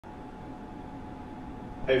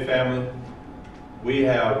Hey family, we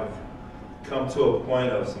have come to a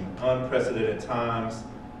point of some unprecedented times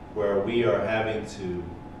where we are having to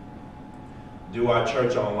do our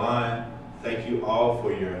church online. Thank you all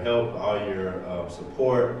for your help, all your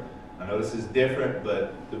support. I know this is different,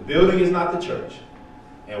 but the building is not the church,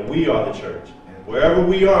 and we are the church. And wherever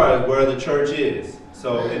we are is where the church is.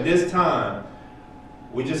 So in this time,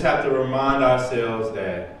 we just have to remind ourselves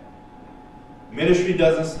that ministry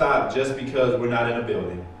doesn't stop just because we're not in a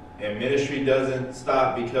building. And ministry doesn't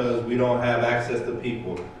stop because we don't have access to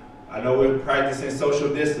people. I know we're practicing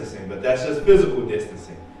social distancing, but that's just physical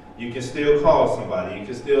distancing. You can still call somebody. You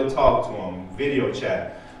can still talk to them, video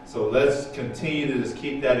chat. So let's continue to just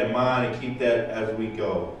keep that in mind and keep that as we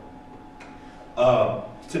go.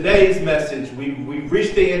 Today's message, we've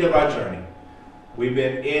reached the end of our journey. We've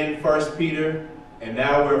been in 1 Peter, and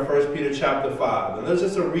now we're in 1 Peter chapter 5. And let's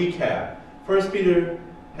just a recap. 1 Peter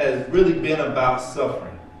has really been about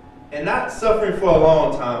suffering. And not suffering for a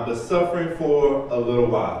long time, but suffering for a little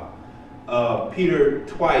while. Peter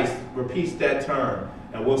twice repeats that term,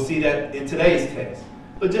 and we'll see that in today's text.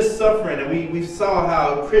 But just suffering, and we saw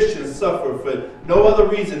how Christians suffer for no other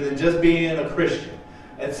reason than just being a Christian.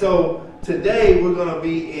 And so today we're going to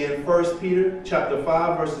be in 1 Peter chapter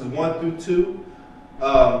 5, verses 1 through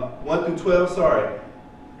 12, sorry.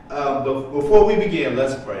 But before we begin,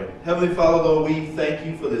 let's pray. Heavenly Father, Lord, we thank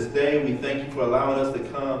you for this day. We thank you for allowing us to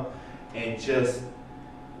come and just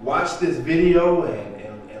watch this video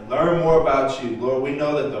and learn more about you. Lord, we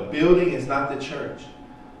know that the building is not the church,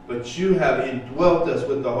 but you have indwelt us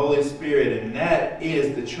with the Holy Spirit, and that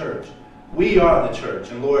is the church. We are the church.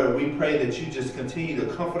 And Lord, we pray that you just continue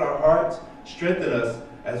to comfort our hearts, strengthen us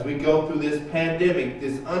as we go through this pandemic,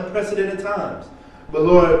 this unprecedented times. But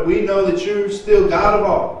Lord, we know that you're still God of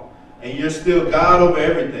all, and you're still God over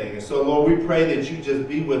everything. And so, Lord, we pray that you just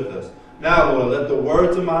be with us. Now, Lord, let the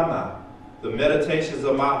words of my mouth, the meditations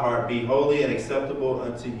of my heart be holy and acceptable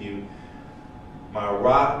unto you, my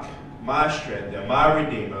rock, my strength, and my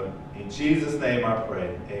redeemer. In Jesus' name I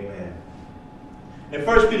pray. Amen. In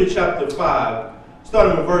 1 Peter chapter 5,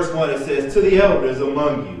 starting with verse 1, it says, "To the elders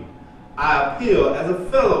among you, I appeal as a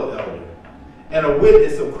fellow elder and a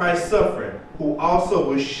witness of Christ's suffering, who also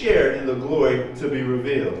will share in the glory to be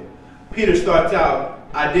revealed." Peter starts out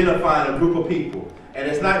identifying a group of people. And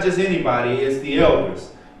it's not just anybody, it's the elders.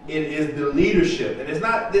 It is the leadership. And it's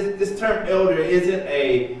not, this term elder isn't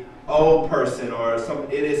a old person or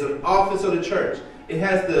something. It is an office of the church. It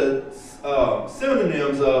has the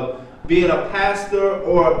synonyms of being a pastor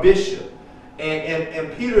or a bishop.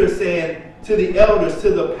 And Peter is saying to the elders, to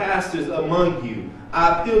the pastors among you,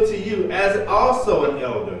 I appeal to you as also an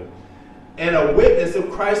elder and a witness of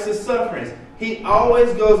Christ's sufferings. He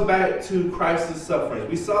always goes back to Christ's sufferings.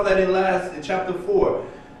 We saw that in chapter 4,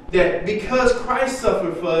 that because Christ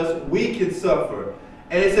suffered for us, we can suffer.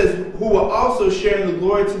 And it says, who will also share in the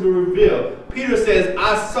glory to be revealed. Peter says,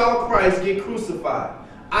 I saw Christ get crucified.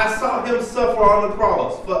 I saw him suffer on the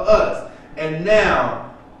cross for us. And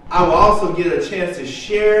now I will also get a chance to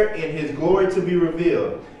share in his glory to be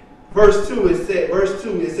revealed. Verse 2, it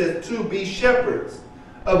says, to be shepherds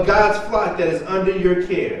of God's flock that is under your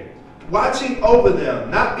care, watching over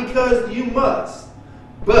them, not because you must,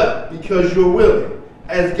 but because you're willing,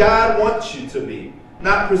 as God wants you to be,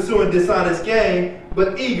 not pursuing dishonest gain,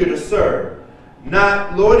 but eager to serve,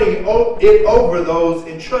 not lording it over those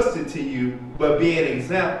entrusted to you, but being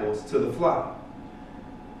examples to the flock.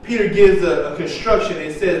 Peter gives a construction.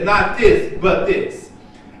 It says, not this, but this.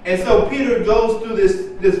 And so Peter goes through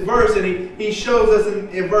this verse, and he shows us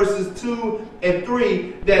in verses 2 and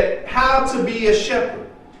 3 that how to be a shepherd.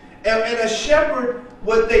 And a shepherd,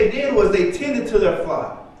 what they did was they tended to their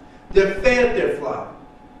flock. They fed their flock.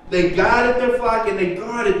 They guided their flock, and they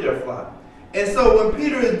guarded their flock. And so when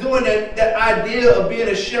Peter is doing that idea of being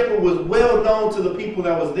a shepherd was well known to the people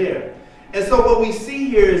that was there. And so what we see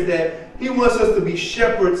here is that he wants us to be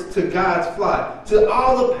shepherds to God's flock. To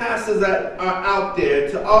all the pastors that are out there,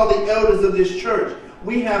 to all the elders of this church,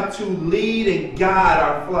 we have to lead and guide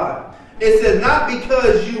our flock. It says not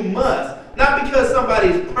because you must, not because somebody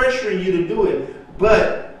is pressuring you to do it,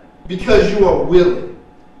 but because you are willing.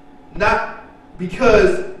 Not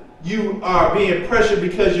because you are being pressured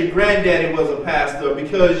because your granddaddy was a pastor,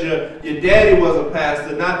 because your daddy was a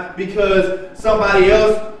pastor, not because somebody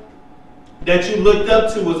else that you looked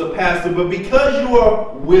up to was a pastor, but because you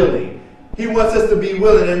are willing. He wants us to be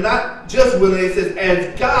willing, and not just willing. It says,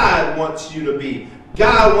 as God wants you to be.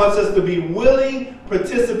 God wants us to be willing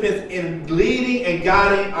participants in leading and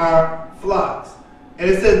guiding our flocks. And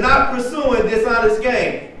it says, not pursuing dishonest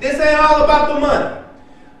gain. This ain't all about the money.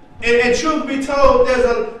 And truth be told, there's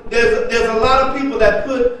a lot of people that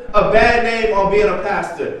put a bad name on being a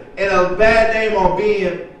pastor, and a bad name on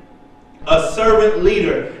being a servant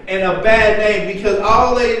leader, and a bad name because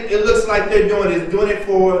it looks like they're doing is doing it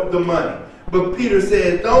for the money. But Peter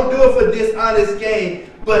says, don't do it for dishonest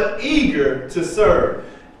gain, but eager to serve.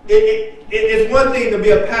 It's one thing to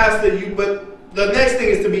be a pastor, but the next thing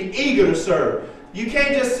is to be eager to serve. You can't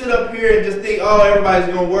just sit up here and just think, oh,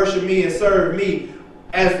 everybody's going to worship me and serve me.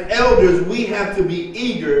 As elders, we have to be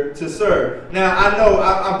eager to serve. Now, I know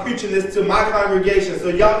I'm preaching this to my congregation, so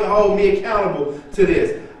y'all can hold me accountable to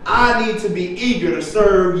this. I need to be eager to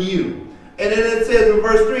serve you. And then it says in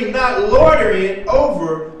verse 3, not loitering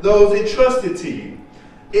over those entrusted to you.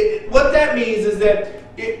 What that means is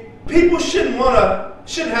that people shouldn't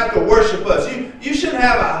have to worship us. You shouldn't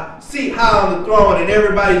have a seat high on the throne and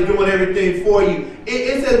everybody's doing everything for you.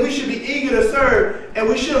 It says we should be eager to serve, and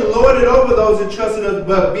we shouldn't lord it over those entrusted us,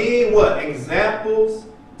 but being what? Examples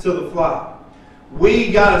to the flock.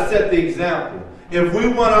 We got to set the example. If we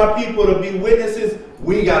want our people to be witnesses,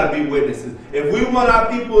 we got to be witnesses. If we want our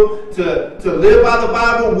people to live by the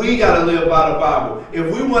Bible, we got to live by the Bible.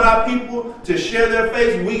 If we want our people to share their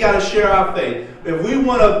faith, we got to share our faith. If we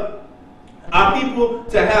want our people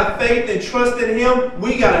to have faith and trust in Him,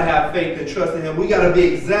 we got to have faith and trust in Him. We got to be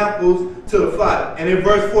examples to the flock. And in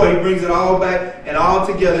verse 4, he brings it all back and all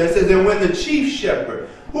together. It says, and when the chief shepherd,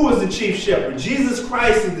 who is the chief shepherd? Jesus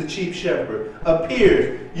Christ is the chief shepherd,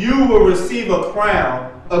 appears, you will receive a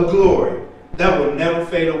crown of glory that will never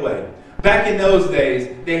fade away. Back in those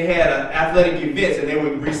days, they had athletic events, and they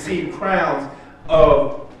would receive crowns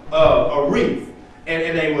of a wreath.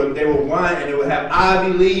 And they would wind, and they would have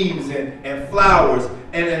ivy leaves and flowers.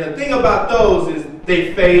 And the thing about those is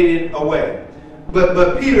they faded away.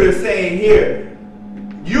 But Peter is saying here,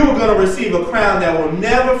 you're going to receive a crown that will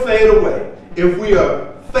never fade away if we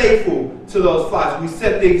are faithful to those flocks. We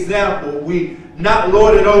set the example. We not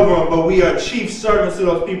lord it over them, but we are chief servants to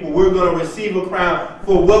those people. We're going to receive a crown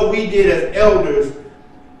for what we did as elders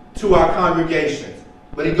to our congregations.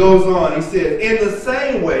 But he goes on. He says, in the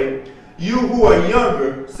same way, you who are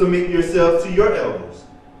younger, submit yourselves to your elders.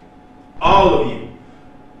 All of you.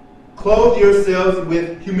 Clothe yourselves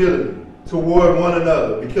with humility toward one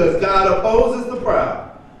another, because God opposes the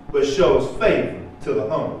proud, but shows favor to the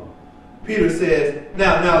humble. Peter says,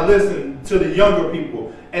 now listen to the younger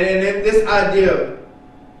people. And this idea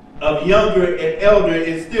of younger and elder,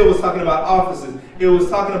 it still was talking about offices. It was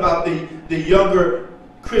talking about the younger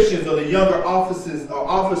Christians or the younger officers or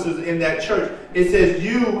officers in that church. It says,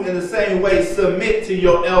 you in the same way submit to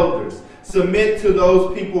your elders. Submit to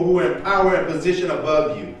those people who are in power and position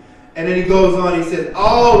above you. And then he goes on, he says,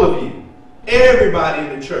 all of you, everybody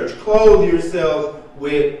in the church, clothe yourselves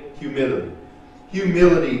with humility.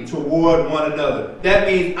 Humility toward one another. That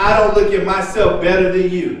means I don't look at myself better than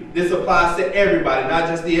you. This applies to everybody, not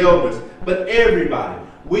just the elders, but everybody.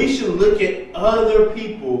 We should look at other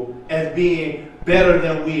people as being better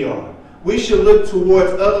than we are. We should look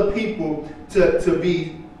towards other people to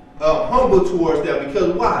be humble towards them.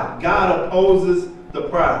 Because why? God opposes the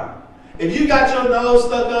proud. If you got your nose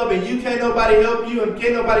stuck up and you can't nobody help you and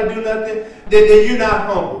can't nobody do nothing, then you're not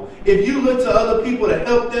humble. If you look to other people to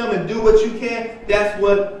help them and do what you can, that's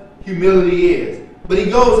what humility is. But he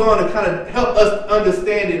goes on to kind of help us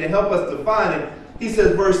understand it and help us define it. He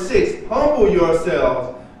says, verse 6, humble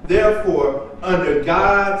yourselves, therefore, under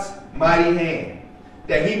God's mighty hand,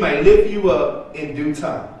 that he might lift you up in due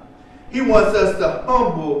time. He wants us to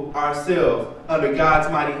humble ourselves under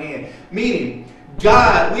God's mighty hand. Meaning,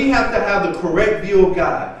 God, we have to have the correct view of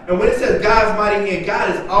God. And when it says God's mighty hand,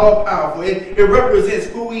 God is all powerful. It represents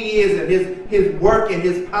who he is and his work and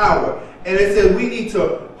his power. And it says we need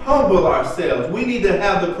to humble ourselves. We need to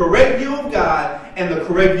have the correct view of God and the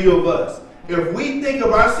correct view of us. If we think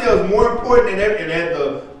of ourselves more important and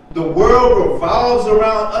that the world revolves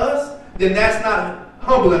around us, then that's not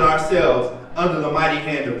humbling ourselves under the mighty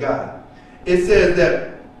hand of God. It says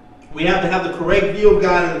that we have to have the correct view of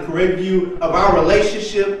God and the correct view of our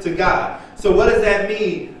relationship to God. So what does that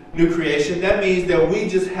mean, new creation? That means that we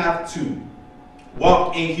just have to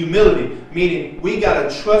walk in humility, meaning we got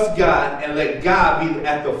to trust God and let God be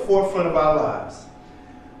at the forefront of our lives.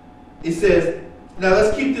 It says, now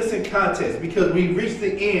let's keep this in context because we've reached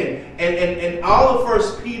the end. And all of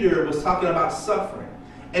 1 Peter was talking about suffering.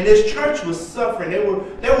 And this church was suffering. They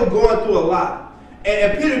were going through a lot.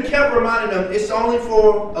 And Peter kept reminding them, it's only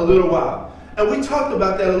for a little while. And we talked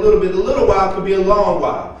about that a little bit. A little while could be a long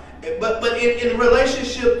while. But in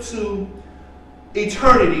relationship to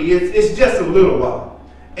eternity, it's just a little while.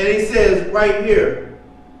 And he says right here,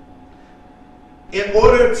 in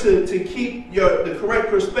order to keep the correct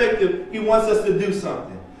perspective, he wants us to do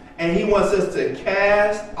something. And he wants us to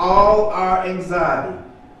cast all our anxiety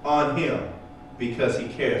on him because he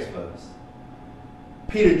cares for us.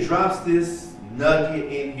 Peter drops this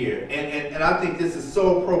nugget in here. And I think this is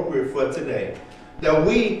so appropriate for today. That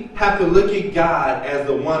we have to look at God as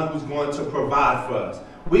the one who's going to provide for us.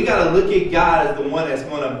 We got to look at God as the one that's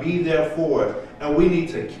going to be there for us. And we need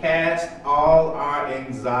to cast all our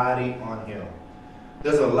anxiety on him.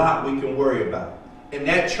 There's a lot we can worry about. And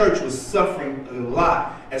that church was suffering a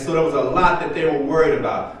lot. And so there was a lot that they were worried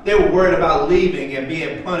about. They were worried about leaving and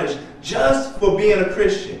being punished just for being a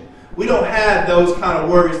Christian. We don't have those kind of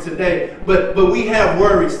worries today, but we have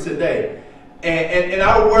worries today. And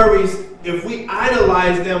our worries, if we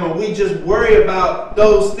idolize them and we just worry about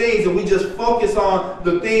those things and we just focus on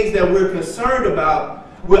the things that we're concerned about,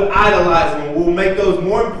 we'll idolize them. We'll make those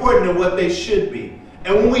more important than what they should be.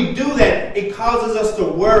 And when we do that, it causes us to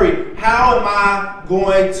worry, how am I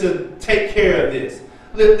going to take care of this?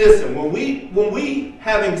 Listen, when we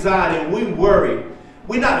have anxiety and we worry,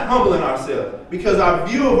 we're not humbling ourselves because our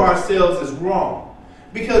view of ourselves is wrong.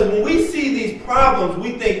 Because when we see these problems,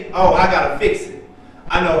 we think, oh, I got to fix it.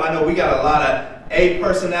 I know we got a lot of A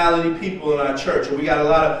personality people in our church, or we got a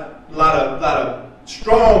lot of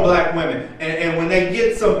strong black women, and when they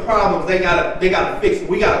get some problems, they gotta fix it.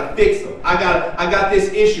 We gotta fix them. I got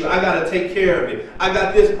this issue. I gotta take care of it. I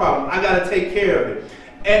got this problem. I gotta take care of it.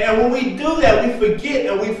 And when we do that,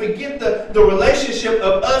 we forget the relationship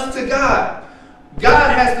of us to God.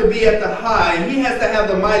 God has to be at the high, and he has to have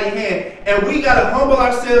the mighty hand, and we gotta humble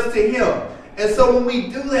ourselves to him. And so when we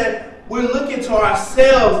do that, we're looking to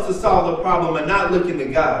ourselves to solve the problem and not looking to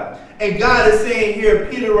God. And God is saying here,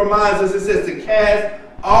 Peter reminds us, it says to cast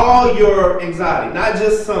all your anxiety, not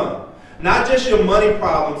just some, not just your money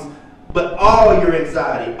problems, but all your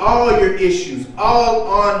anxiety, all your issues, all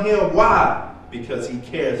on him. Why? Because he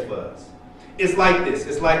cares for us. It's like this.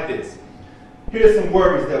 It's like this. Here's some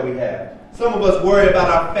worries that we have. Some of us worry about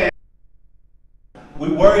our family. We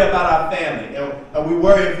worry about our family, and we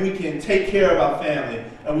worry if we can take care of our family,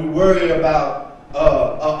 and we worry about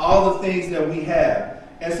all the things that we have.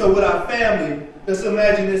 And so with our family, let's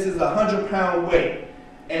imagine this is a 100-pound weight.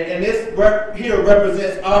 And this here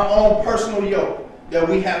represents our own personal yoke that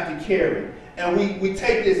we have to carry. And we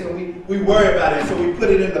take this and we worry about it, so we put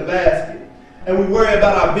it in the basket. And we worry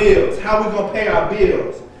about our bills, how we're going to pay our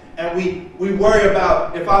bills. And we worry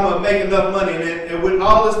about if I'm going to make enough money. And with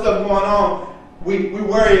all this stuff going on, we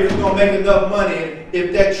worry if we're going to make enough money, and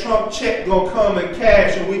if that Trump check going to come in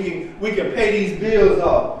cash and we can pay these bills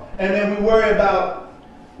off. And then we worry about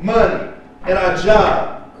money and our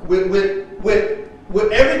job.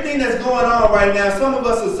 With everything that's going on right now, some of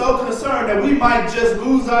us are so concerned that we might just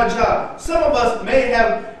lose our job. Some of us may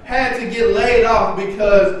have had to get laid off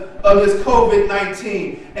because of this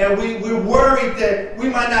COVID-19. And we're worried that we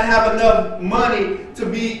might not have enough money to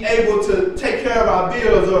be able to take care of our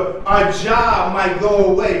bills, or our job might go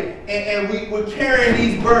away. And we're carrying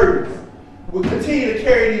these burdens. We'll continue to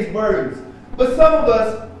carry these burdens. But some of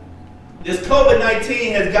us, this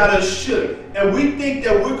COVID-19 has got us shook. And we think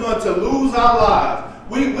that we're going to lose our lives.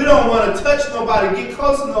 We don't want to touch nobody, get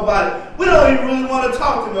close to nobody. We don't even really want to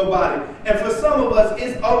talk to nobody. And for some of us,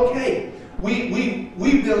 it's okay. We've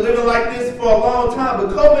been living like this for a long time,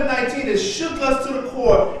 but COVID-19 has shook us to the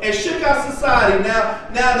core and shook our society. Now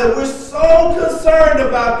that we're so concerned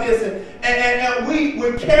about this, and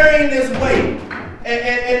we're carrying this weight,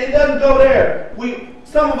 and it doesn't go there.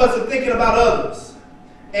 Some of us are thinking about others,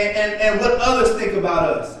 and what others think about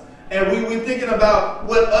us, and we're thinking about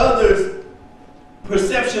what others'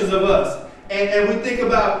 perceptions of us, and we think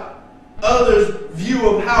about others' view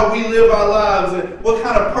of how we live our lives, and what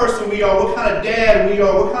kind of person we are, what kind of dad we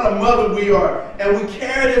are, what kind of mother we are. And we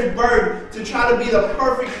carry this burden to try to be the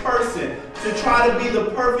perfect person, to try to be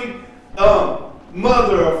the perfect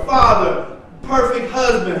mother or father, perfect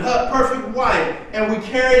husband, perfect wife. And we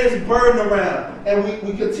carry this burden around, and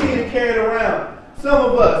we continue to carry it around.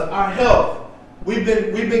 Some of us, our health, we've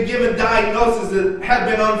been given diagnoses that have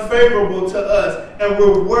been unfavorable to us, and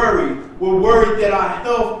we're worried. We're worried that our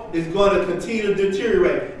health is going to continue to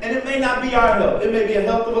deteriorate. And it may not be our health. It may be the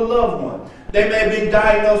health of a loved one. They may have been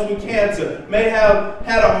diagnosed with cancer, may have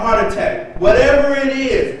had a heart attack. Whatever it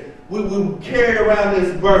is, we carry around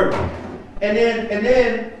this burden. And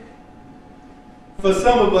then for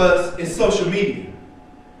some of us, it's social media.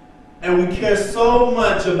 And we care so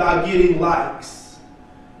much about getting likes.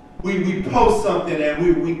 we post something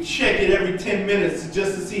and we check it every 10 minutes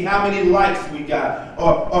just to see how many likes we got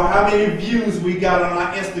or how many views we got on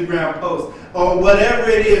our Instagram post or whatever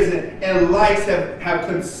it is. And likes have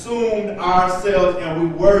consumed ourselves, and we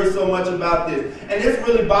worry so much about this. And this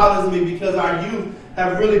really bothers me because our youth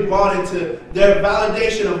have really bought into their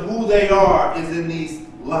validation of who they are is in these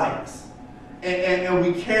likes. And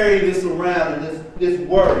we carry this around and this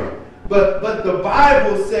worry. But the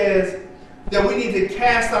Bible says that we need to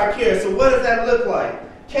cast our cares. So what does that look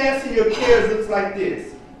like? Casting your cares looks like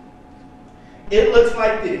this. It looks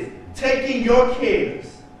like this. Taking your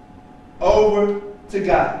cares over to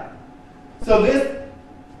God. So this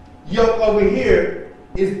yoke over here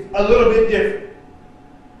is a little bit different.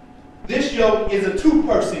 This yoke is a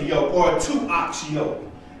 2-person yoke or a 2-ox yoke.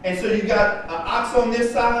 And so you got an ox on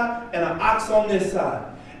this side and an ox on this side.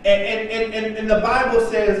 And the Bible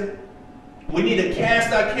says we need to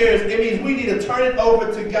cast our cares. It means we need to turn it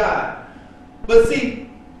over to God. But see,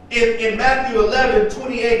 in Matthew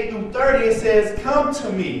 11:28-30, it says, "Come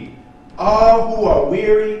to me, all who are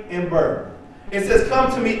weary and burdened." It says,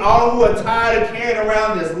 "Come to me, all who are tired of carrying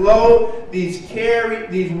around this load, these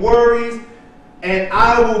worries, and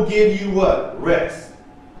I will give you what? Rest."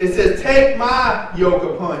 It says, "Take my yoke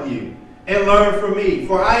upon you and learn from me,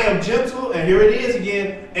 for I am gentle," and here it is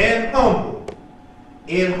again, "and humble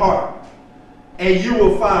in heart, and you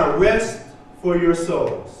will find rest for your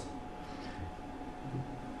souls."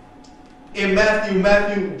 In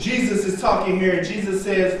Matthew, Jesus is talking here, and Jesus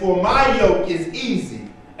says, "For my yoke is easy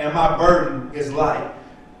and my burden is light."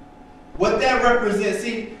 What that represents,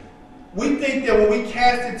 see, we think that when we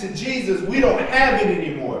cast it to Jesus, we don't have it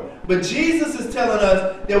anymore. But Jesus is telling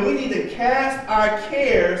us that we need to cast our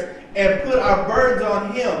cares and put our burdens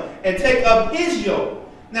on him and take up his yoke.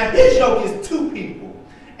 Now, his yoke is 2 people.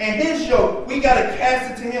 And his yoke, we got to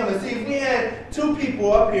cast it to him. And see, if we had 2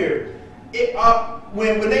 people up here,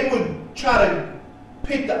 when they would try to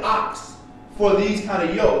pick the ox for these kind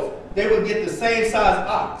of yokes, they would get the same size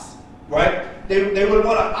ox, right? They would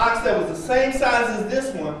want an ox that was the same size as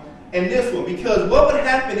this one and this one, because what would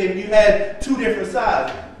happen if you had 2 different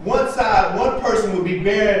sides? One person would be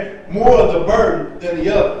bearing more of the burden than the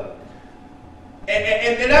other.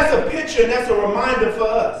 And that's a picture, and that's a reminder for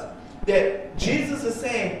us that Jesus is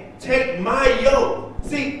saying, take my yoke.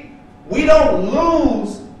 See, we don't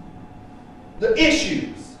lose the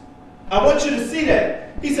issues. I want you to see that.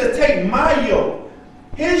 He says, take my yoke.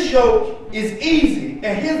 His yoke is easy,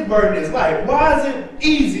 and his burden is light. Why is it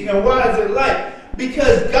easy, and why is it light?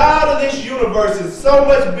 Because God of this universe is so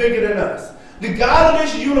much bigger than us. The God of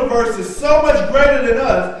this universe is so much greater than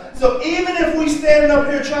us. So even if we standing up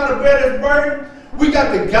here trying to bear this burden, we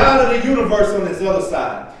got the God of the universe on this other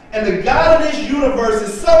side. And the God of this universe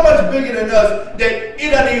is so much bigger than us that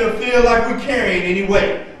it doesn't even feel like we're carrying any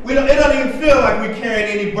weight. It doesn't even feel like we're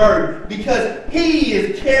carrying any burden, because he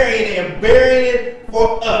is carrying it and bearing it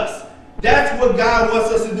for us. That's what God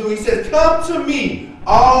wants us to do. He says, come to me,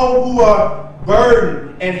 all who are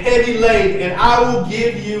burdened and heavy laden, and I will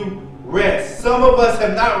give you rest. Some of us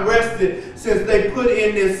have not rested since they put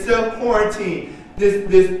in this self-quarantine, this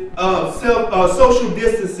social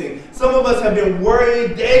distancing. Some of us have been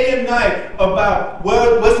worried day and night about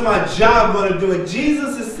what's my job going to do. And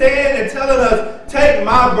Jesus is saying and telling us, take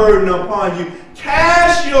my burden upon you.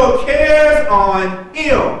 Cast your cares on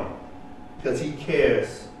him, because he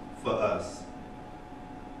cares for us.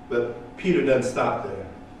 But Peter doesn't stop there.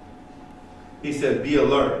 He says, be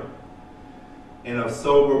alert and of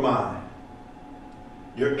sober mind.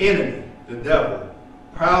 Your enemy, the devil,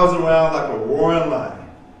 prowls around like a roaring lion,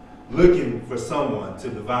 looking for someone to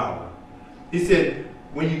devour. He said,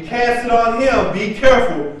 when you cast it on him, be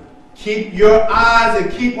careful. Keep your eyes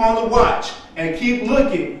and keep on the watch and keep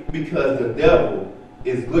looking, because the devil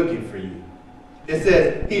is looking for you. It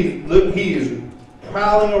says he is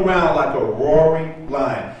prowling around like a roaring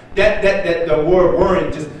lion. That the word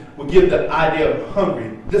roaring just will give the idea of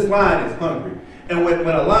hungry. This lion is hungry. And when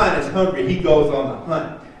a lion is hungry, he goes on the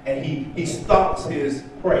hunt. And he stalks his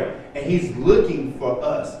prey. And he's looking for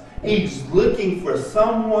us. He's looking for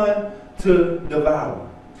someone to devour.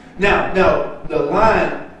 Now, the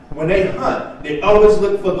lion, when they hunt, they always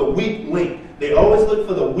look for the weak link. They always look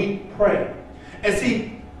for the weak prey. And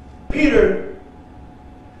see, Peter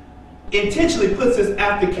intentionally puts this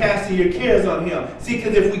after casting your cares on him. See,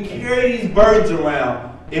 because if we carry these burdens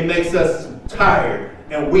around, it makes us tired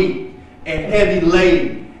and weak and heavy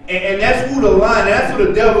laden. And that's who the lion, that's who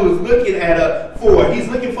the devil is looking at for. He's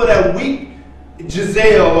looking for that weak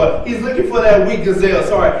gazelle, he's looking for that weak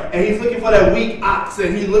gazelle, and he's looking for that weak ox,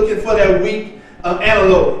 and he's looking for that weak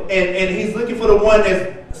antelope, and he's looking for the one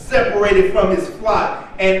that's separated from his flock.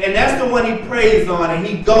 And that's the one he preys on, and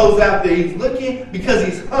he goes after. He's looking because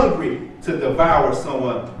he's hungry to devour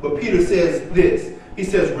someone. But Peter says this. He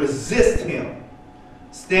says, resist him,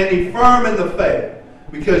 standing firm in the faith,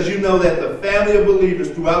 because you know that the family of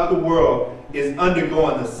believers throughout the world is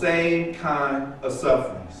undergoing the same kind of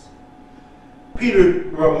sufferings. Peter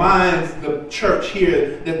reminds the church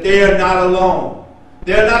here that they are not alone.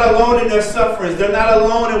 They're not alone in their sufferings. They're not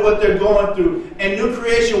alone in what they're going through. And New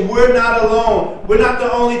Creation, we're not alone. We're not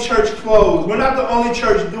the only church closed. We're not the only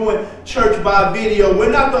church doing church by video.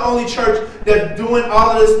 We're not the only church that's doing all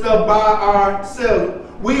of this stuff by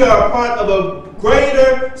ourselves. We are a part of a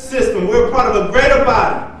greater system. We're a part of a greater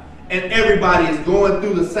body. And everybody is going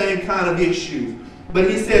through the same kind of issues. But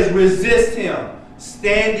he says, resist him,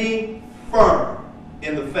 standing firm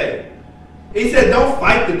in the faith. He said, don't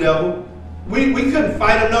fight the devil. We couldn't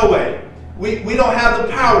fight him no way. We don't have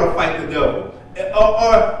the power to fight the devil.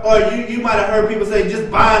 Or you might have heard people say,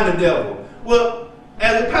 just bind the devil. Well,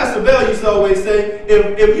 as Pastor Bell used to always say,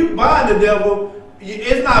 if you bind the devil,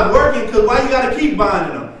 it's not working, because why you got to keep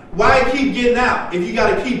binding them? Why keep getting out if you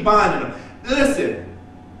got to keep binding them? Listen,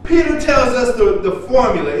 Peter tells us the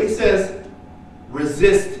formula. He says,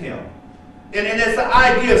 resist him. And that's the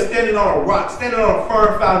idea of standing on a rock, standing on a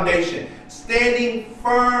firm foundation. Standing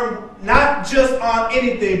firm, not just on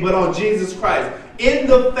anything, but on Jesus Christ. In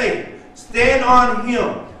the faith. Stand on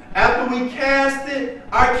him. After we cast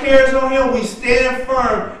our cares on him, we stand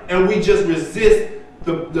firm and we just resist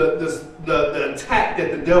the attack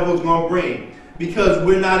that the devil's going to bring. Because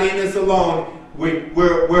we're not in this alone.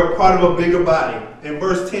 We're a part of a bigger body. In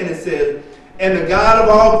verse 10 it says, and the God of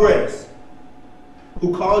all grace,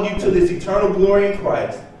 who called you to this eternal glory in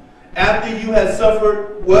Christ, after you have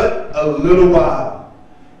suffered, what? A little while.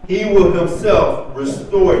 He will himself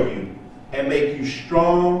restore you and make you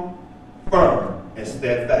strong, firm, and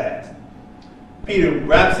steadfast. Peter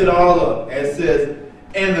wraps it all up and says,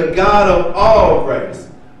 and the God of all grace.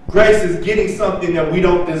 Grace is getting something that we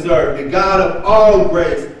don't deserve. The God of all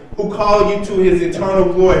grace, who called you to his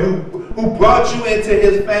eternal glory, who brought you into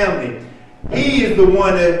his family. He is the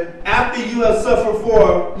one that, after you have suffered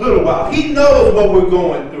for a little while, he knows what we're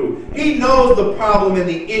going through. He knows the problem and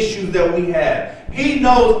the issues that we have. He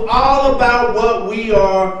knows all about what we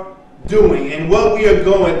are doing and what we are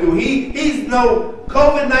going through.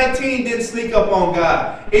 COVID-19 didn't sneak up on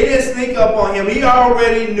God. It didn't sneak up on him. He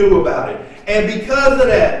already knew about it. And because of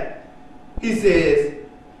that, he says,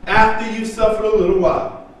 after you suffered a little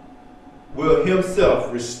while, will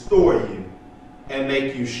himself restore you and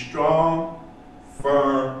make you strong,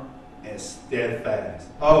 firm, and steadfast.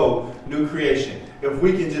 Oh, New Creation. If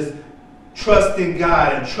we can just trust in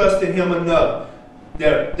God and trust in him enough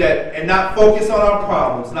and not focus on our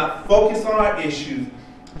problems, not focus on our issues,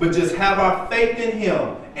 but just have our faith in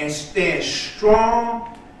him and stand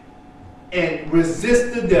strong and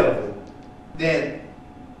resist the devil, then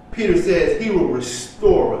Peter says he will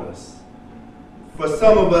restore us. For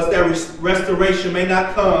some of us, that restoration may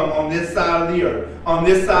not come on this side of the earth, on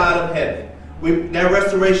this side of heaven. That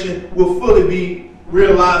restoration will fully be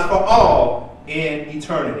realized for all in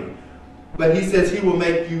eternity. But he says he will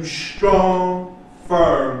make you strong,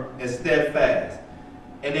 firm, and steadfast.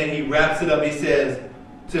 And then he wraps it up. He says,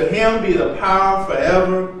 to him be the power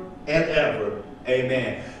forever and ever.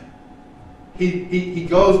 Amen. He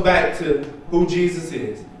goes back to who Jesus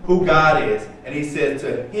is, who God is. And he says,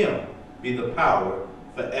 to him be the power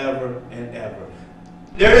forever and ever.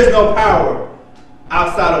 There is no power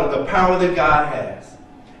outside of the power that God has.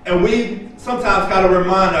 And we sometimes got to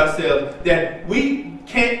remind ourselves that we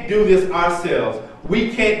can't do this ourselves.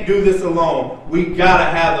 We can't do this alone. We got to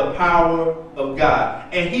have the power of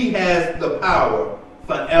God. And he has the power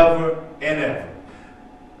forever and ever.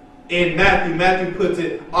 In Matthew puts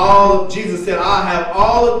it, Jesus said, I have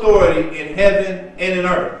all authority in heaven and in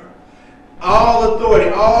earth. All authority,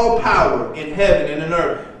 all power in heaven and in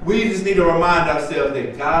earth. We just need to remind ourselves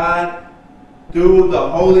that God, through the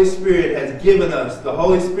Holy Spirit, has given us the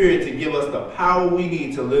Holy Spirit to give us the power we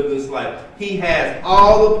need to live this life. He has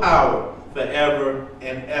all the power forever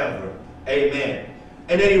and ever. Amen.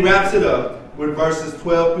 And then he wraps it up with verses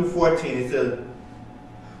 12 through 14. He says,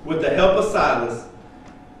 with the help of Silas,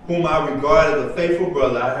 whom I regard as a faithful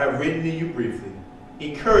brother, I have written to you briefly,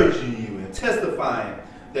 encouraging you and testifying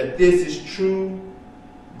that this is true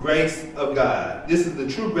grace of God. This is the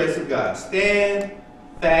true grace of God. Stand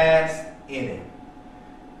fast in it.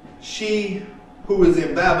 She who is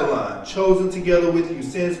in Babylon, chosen together with you,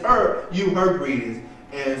 sends her greetings,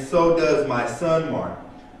 and so does my son Mark.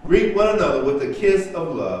 Greet one another with a kiss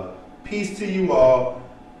of love. Peace to you all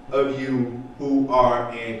of you who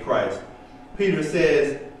are in Christ. Peter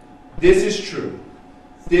says, this is true.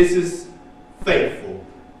 This is faithful.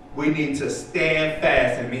 We need to stand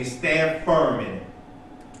fast, and means stand firm in it.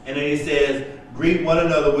 And then he says, greet one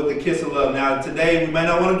another with a kiss of love. Now today we might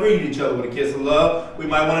not want to greet each other with a kiss of love. We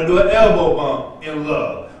might want to do an elbow bump in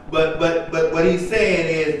love. But what he's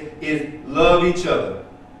saying is love each other,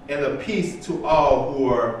 and the peace to all who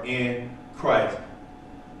are in Christ.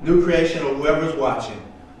 New creation or whoever's watching,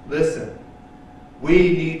 listen.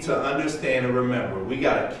 We need to understand and remember, we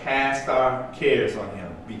got to cast our cares on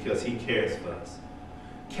him because he cares for us.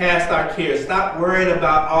 Cast our cares. Stop worrying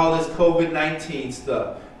about all this COVID-19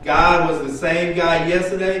 stuff. God was the same God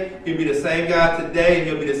yesterday. He'll be the same God today, and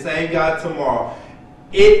he'll be the same God tomorrow.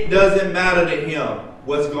 It doesn't matter to him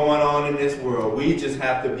what's going on in this world. We just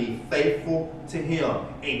have to be faithful to him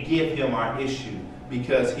and give him our issue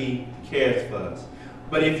because he cares for us.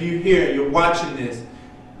 But if you're watching this,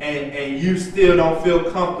 and you still don't feel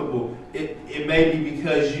comfortable, it may be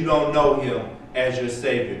because you don't know him as your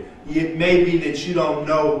Savior. It may be that you don't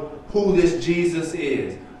know who this Jesus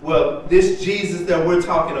is. Well, this Jesus that we're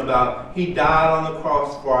talking about, he died on the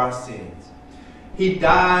cross for our sins. He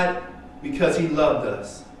died because he loved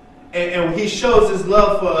us. And he shows his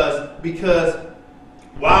love for us because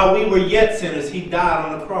while we were yet sinners, he died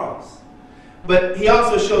on the cross. But he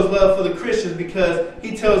also shows love for the Christians because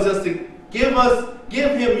he tells us to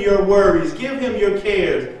give him your worries, give him your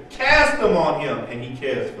cares, cast them on him, and he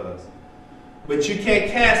cares for us. But you can't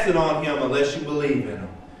cast it on him unless you believe in him.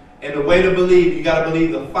 And the way to believe, you got to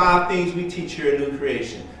believe the 5 things we teach here in New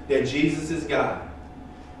Creation. That Jesus is God.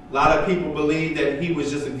 A lot of people believe that he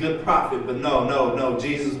was just a good prophet, but no,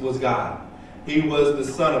 Jesus was God. He was the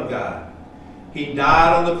Son of God. He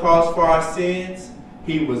died on the cross for our sins.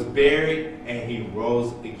 He was buried, and he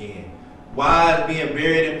rose again. Why is being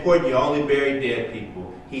buried important? You only bury dead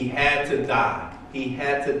people. He had to die. He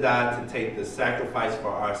had to die to take the sacrifice for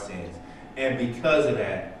our sins. And because of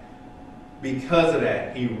that,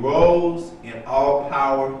 he rose in all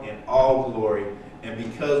power and all glory. And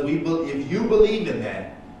because if you believe in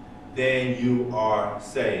that, then you are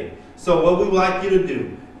saved. So what we would like you to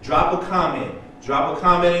do, drop a comment. Drop a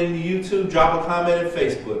comment in YouTube, drop a comment in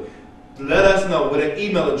Facebook. Let us know with an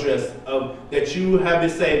email address that you have been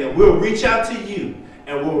saved. And we'll reach out to you.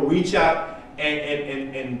 And we'll reach out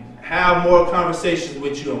and have more conversations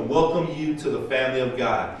with you and welcome you to the family of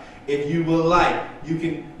God. If you would like, you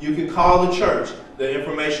can call the church. The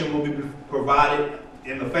information will be provided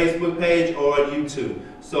in the Facebook page or YouTube.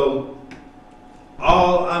 So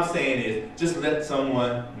all I'm saying is just let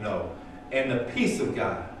someone know. And the peace of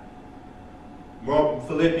God.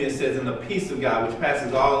 Philippians says, and the peace of God, which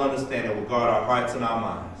passes all understanding, will guard our hearts and our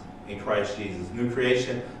minds in Christ Jesus. New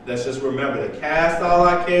creation, let's just remember to cast all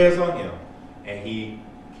our cares on him, and he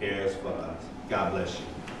cares for us. God bless you.